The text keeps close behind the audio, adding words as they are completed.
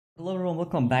Hello everyone,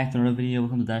 welcome back to another video.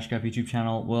 Welcome to DashCruft YouTube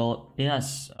channel. Well,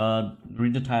 yes,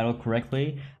 read the title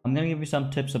correctly. I'm gonna give you some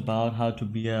tips about how to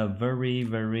be a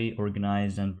very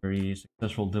organized and very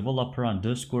successful developer on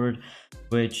Discord,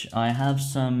 which I have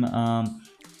some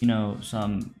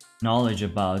some knowledge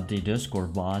about the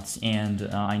Discord bots, and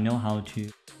I know how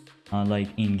to like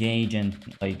engage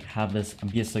and like have this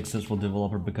be a successful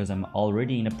developer because I'm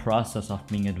already in the process of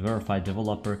being a verified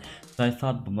developer. So I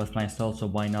thought with myself, so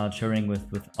why not sharing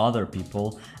with other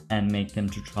people and make them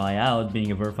to try out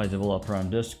being a verified developer on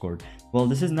Discord. Well,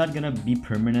 this is not gonna be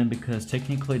permanent because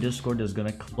technically Discord is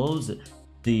gonna close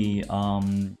the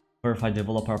verified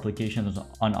developer applications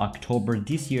on October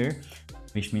this year,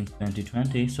 which means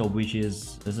 2020. So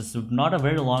this is not a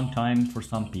very long time for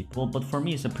some people, but for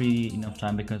me it's a pretty enough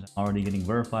time because I'm already getting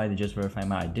verified. They just verify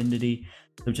my identity,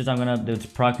 which is I'm gonna do the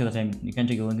process that you can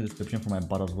take a link in the description for my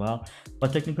bot as well.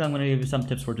 But technically I'm gonna give you some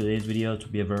tips for today's video to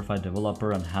be a verified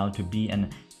developer and how to be,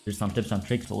 and there's some tips and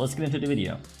tricks. So let's get into the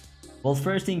video. Well,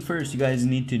 first thing first, you guys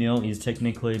need to know is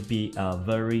technically be a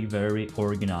very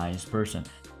organized person.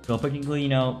 So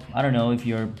technically, I don't know if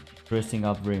you're dressing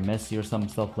up very messy or some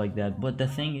stuff like that, but the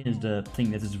thing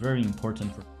that is very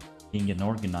important for being an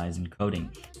organized in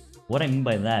coding. What I mean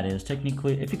by that is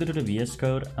technically, if you go to the VS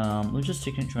Code, let's just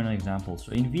take an example.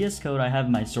 So in VS Code, I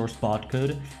have my source bot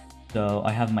code. So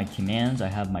I have my commands, I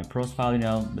have my profile,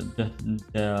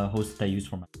 the host that I use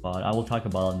for my bot. I will talk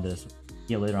about this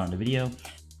here later on in the video.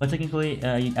 But technically,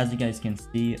 as you guys can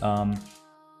see,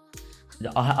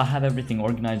 I have everything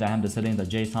organized. I have the settings, the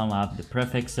JSON, I have the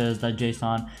prefixes, the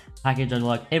JSON,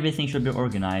 package.log, everything should be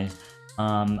organized.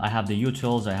 I have the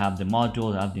utils, I have the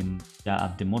modules, I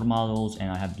have the mode models,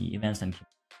 and I have the events and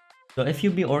so if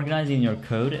you be organized in your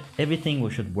code, everything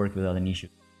should work without an issue.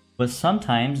 But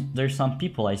sometimes there's some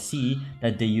people I see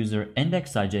that they use their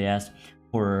index.js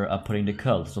for putting the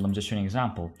code. So let me just show you an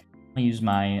example. I use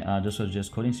my this was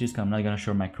just coding series. I'm not gonna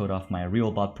show my code off my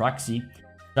real bot proxy.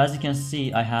 So as you can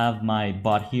see, I have my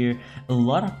bot here. A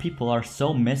lot of people are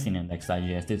so messy in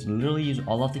index.js. They literally use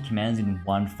all of the commands in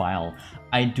one file.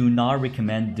 I do not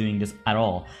recommend doing this at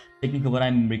all. Technically, what I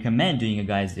recommend doing, you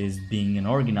guys, is being an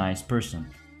organized person.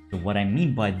 So what I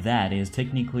mean by that is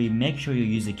technically make sure you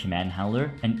use a command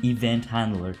handler, an event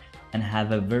handler, and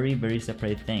have a very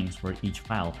separate things for each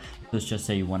file. Let's just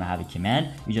say you want to have a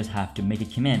command, you just have to make a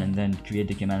command and then create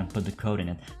the command and put the code in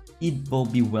it. It will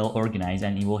be well organized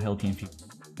and it will help you in future.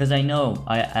 Because I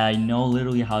know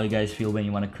literally how you guys feel when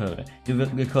you want to code.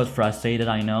 You code frustrated,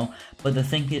 I know. But the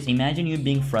thing is, imagine you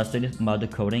being frustrated about the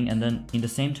coding, and then in the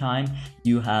same time,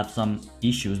 you have some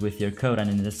issues with your code, and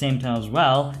in the same time as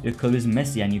well, your code is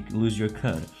messy and you lose your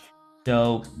code.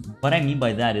 So what I mean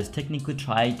by that is technically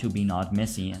try to be not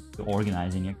messy and to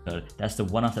organize in your code. That's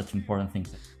one of the important things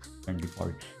that I learned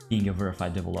before being a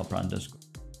verified developer on Discord.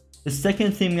 The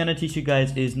second thing I'm gonna teach you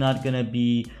guys is not gonna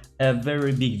be a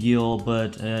very big deal,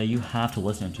 but you have to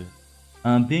listen to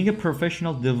it. Being a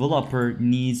professional developer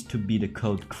needs to be the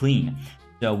code clean.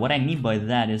 So what I mean by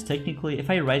that is technically,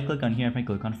 if I right click on here, if I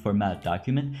click on format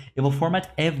document, it will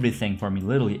format everything for me,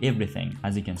 literally everything,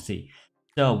 as you can see.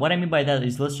 So what I mean by that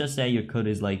is, let's just say your code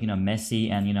is like, messy,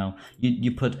 and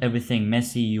you put everything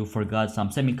messy, you forgot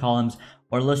some semicolons,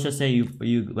 or let's just say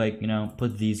you like,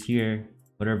 put these here,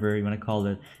 whatever you want to call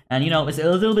it, and it's a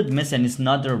little bit messy and it's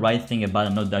not the right thing about a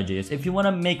node.js. If you want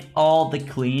to make all the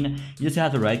clean, you just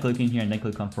have to right click in here and then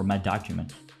click on format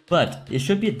document. But it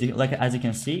should be like, as you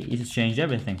can see, it changed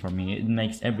everything for me. It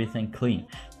makes everything clean.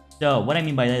 So what I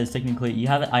mean by that is technically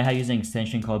I have used an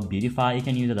extension called Beautify. You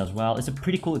can use it as well. It's a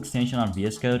pretty cool extension on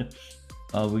VS Code,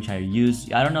 which I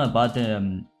use. I don't know about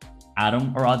the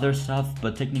Atom or other stuff,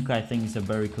 but technically I think it's a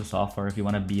very cool software if you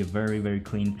want to be a very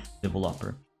clean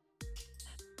developer.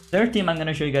 Third thing I'm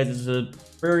gonna show you guys is a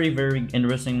very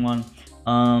interesting one.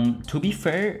 To be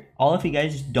fair, all of you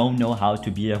guys don't know how to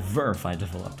be a verified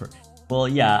developer. Well,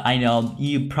 yeah, I know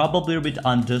you probably read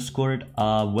on Discord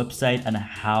website and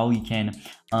how you can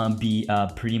be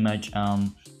pretty much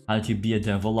how to be a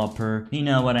developer. You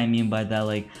know what I mean by that,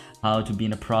 like how to be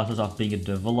in the process of being a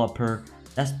developer.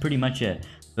 That's pretty much it.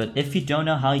 But if you don't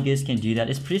know how you guys can do that,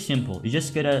 it's pretty simple. You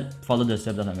just gotta follow the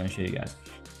steps that I'm gonna show you guys.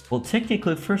 Well,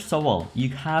 technically, first of all, you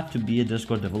have to be a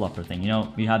Discord developer thing.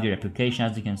 You have your application,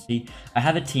 as you can see. I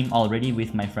have a team already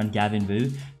with my friend Gavin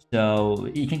Vu. So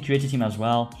you can create a team as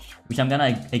well, which I'm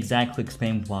gonna exactly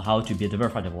explain how to be a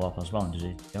verified developer as well in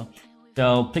today's video.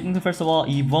 So technically, first of all,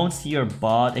 you won't see your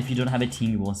bot. If you don't have a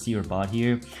team, you won't see your bot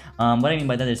here. What I mean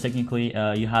by that is technically,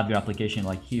 you have your application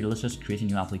like here. Let's just create a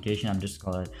new application. I'm just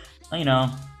call it,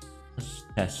 let's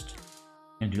test.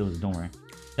 And do this, don't worry.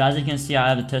 So as you can see, I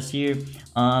have the test here.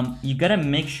 You gotta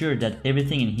make sure that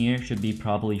everything in here should be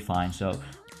probably fine. So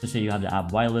let's say you have the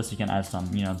app whitelist, you can add some,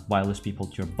 you know, whitelist people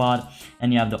to your bot,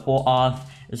 and you have the OAuth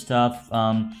stuff.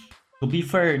 To be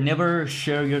fair, never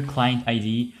share your client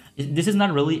ID. This is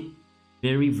not really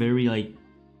very like,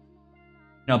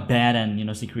 you know, bad and, you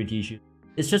know, security issue.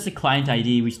 It's just a client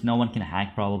ID which no one can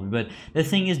hack probably. But the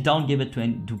thing is, don't give it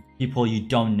to people you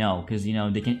don't know, because, you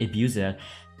know, they can abuse it.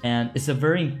 And it's a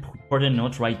very important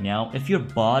note right now. If your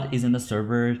bot is in the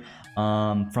server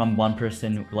from one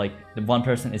person, like the one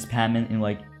person is spamming in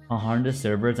like 100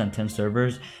 servers and 10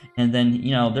 servers, and then,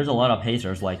 you know, there's a lot of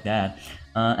haters like that.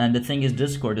 And the thing is,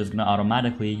 Discord is gonna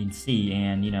automatically see,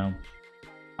 and, you know,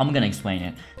 I'm gonna explain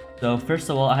it. So first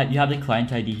of all, you have the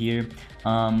client ID here.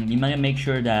 You might make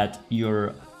sure that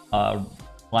your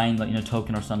client, like, you know,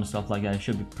 token or some stuff like that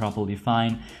should be properly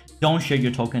fine. Don't share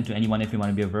your token to anyone if you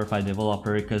want to be a verified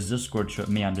developer, because Discord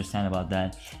may understand about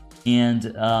that. And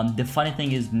the funny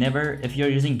thing is, never, if you're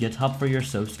using GitHub for your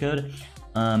source code,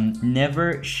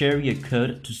 never share your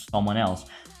code to someone else.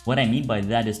 What I mean by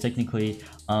that is, technically,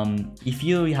 if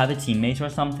you have a teammate or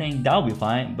something, that'll be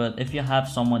fine. But if you have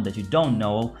someone that you don't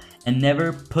know, and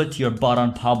never put your bot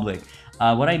on public.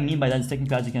 What I mean by that is,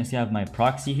 technically, as you can see, I have my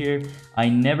proxy here. I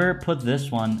never put this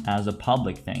one as a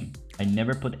public thing. I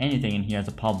never put anything in here as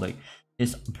a public.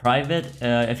 It's private.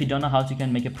 If you don't know how to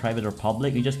make it private or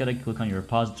public, you just gotta click on your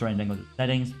repository and then go to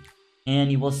settings,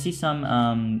 and you will see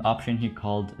some option here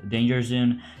called danger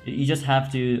zone. You just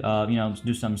have to you know,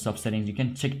 do some sub settings. You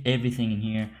can check everything in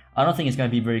here. I don't think it's gonna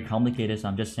be very complicated, so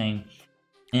I'm just saying.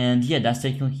 And yeah, that's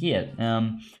technically it.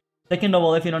 Second of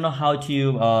all, if you don't know how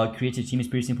to create a team, it's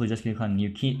pretty simple. Just click on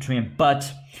new key trim,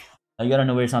 but you gotta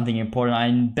know where something important. I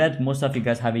bet most of you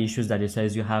guys have issues that it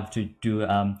says you have to do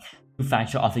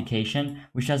two-factor authentication,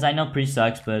 which, as I know, pretty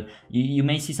sucks. But you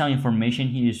may see some information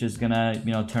here. It's just gonna,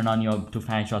 you know, turn on your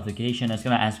two-factor authentication. It's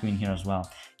gonna ask you in here as well.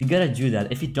 You gotta do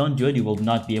that. If you don't do it, you will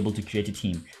not be able to create a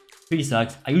team. Pretty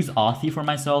sucks. I use Authy for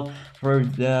myself for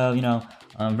the, you know,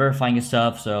 verifying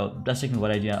stuff. So that's exactly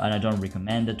what I do, and I don't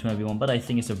recommend it to everyone, but I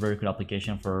think it's a very good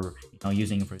application for, you know,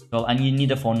 using it for yourself. And you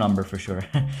need a phone number for sure.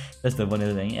 That's the one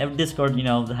other thing. Every Discord, you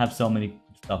know, have so many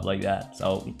stuff like that,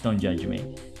 so don't judge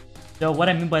me. So what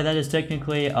I mean by that is,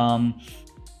 technically,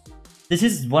 this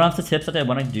is one of the tips that I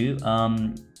want to do.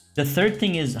 The third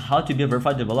thing is how to be a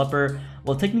verified developer.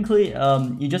 Well, technically,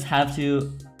 you just have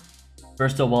to,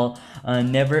 first of all,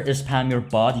 never spam your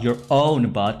bot, your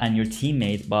own bot, and your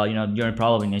teammate. Well, you know, you're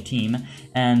probably in a team.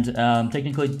 And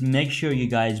technically, make sure you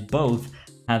guys both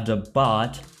have the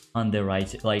bot on the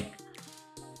right, like,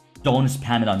 don't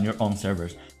spam it on your own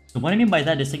servers. So what I mean by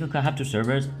that is, technically, I have two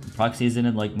servers, proxies in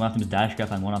it. Like, one of them is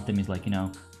DashCruft and one of them is, like, you know,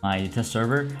 my test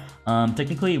server.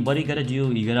 Technically, what you gotta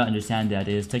do, you gotta understand that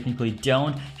is, technically,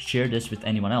 don't share this with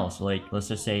anyone else. Like, let's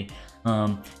just say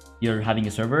you're having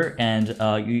a server, and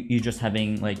you're just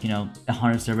having, like, you know,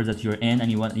 100 servers that you're in,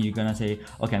 and you're gonna say,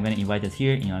 okay, I'm gonna invite it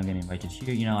here, you know, I'm gonna invite it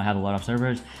here, you know, I have a lot of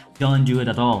servers. Don't do it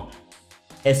at all.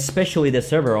 Especially the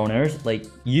server owners, like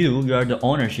you are the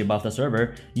ownership of the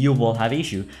server, you will have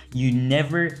issue. You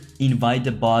never invite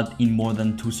the bot in more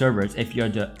than 2 servers. If you're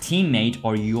the teammate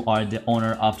or you are the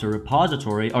owner of the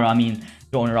repository, or I mean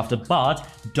the owner of the bot,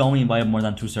 don't invite more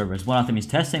than 2 servers. One of them is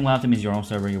testing, one of them is your own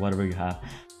server, whatever you have.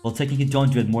 Well, technically,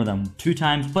 don't do it more than 2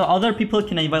 times, but other people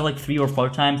can invite like 3 or 4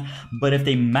 times. But if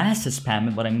they mass spam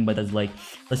it, what I mean by that is, like,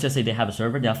 let's just say they have a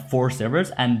server, they have 4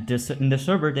 servers, and in the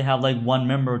server they have like 1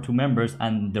 member or 2 members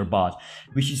and their bot,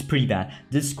 which is pretty bad.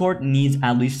 Discord needs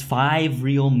at least 5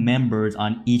 real members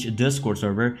on each Discord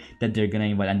server that they're gonna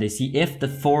invite, and they see if the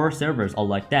 4 servers are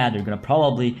like that, they're gonna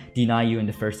probably deny you in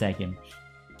the first second.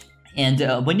 And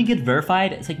when you get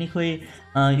verified, technically,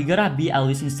 you gotta be at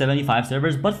least in 75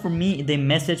 servers. But for me, they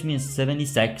message me in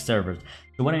 76 servers.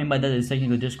 So what I mean by that is,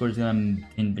 technically, Discord is gonna,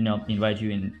 you know, invite you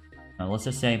in. Let's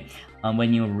just say,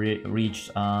 when you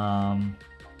reach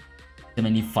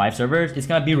 75 servers, it's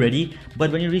gonna be ready.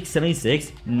 But when you reach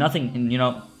 76, nothing, you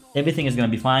know, everything is gonna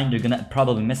be fine. They're gonna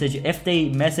probably message you. If they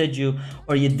message you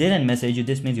or you didn't message you,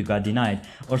 this means you got denied.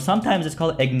 Or sometimes it's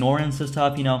called ignorance and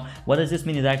stuff. You know, what does this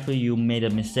mean? Is actually you made a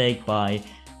mistake by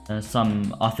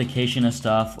some authentication and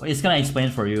stuff. It's gonna explain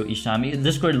for you each time.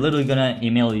 Discord literally gonna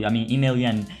email you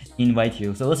and invite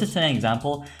you. So let's just say an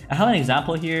example. I have an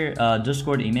example here.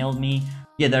 Discord emailed me.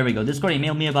 Yeah, there we go. Discord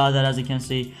emailed me about that, as you can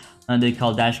see. And they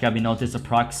call DashCruft. You notice the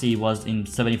proxy was in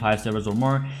 75 servers or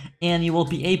more, and you will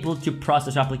be able to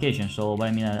process your application. So what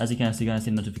I mean, as you can see, you're gonna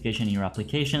see notification in your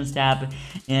applications tab,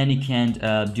 and you can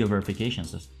do a verification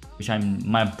system, which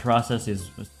my process is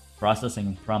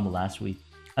processing from the last week.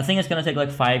 I think it's gonna take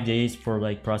like 5 days for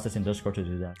like processing Discord to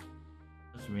do that.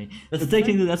 The stick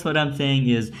thing, that's what I'm saying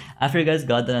is, after you guys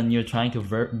got that and you're trying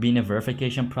to be in a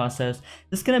verification process,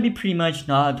 it's gonna be pretty much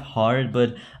not hard,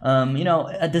 but you know,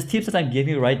 the tips that I'm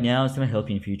giving you right now is gonna help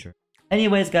you in the future.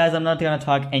 Anyways, guys, I'm not gonna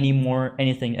talk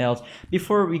anything else.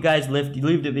 Before we guys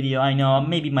leave the video, I know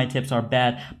maybe my tips are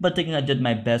bad, but thinking I did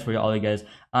my best for all you guys.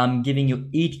 I'm giving you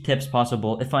each tips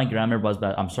possible. If my grammar was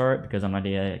bad, I'm sorry, because I'm not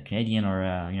a Canadian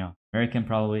or you know, American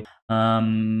probably.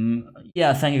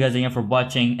 Yeah, thank you guys again for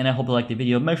watching, and I hope you liked the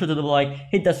video. Make sure to leave a like,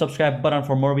 hit that subscribe button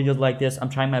for more videos like this. I'm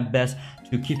trying my best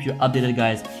to keep you updated,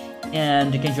 guys.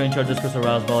 And you can join our Discord server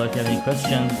as well if you have any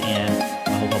questions, and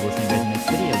I hope I will see you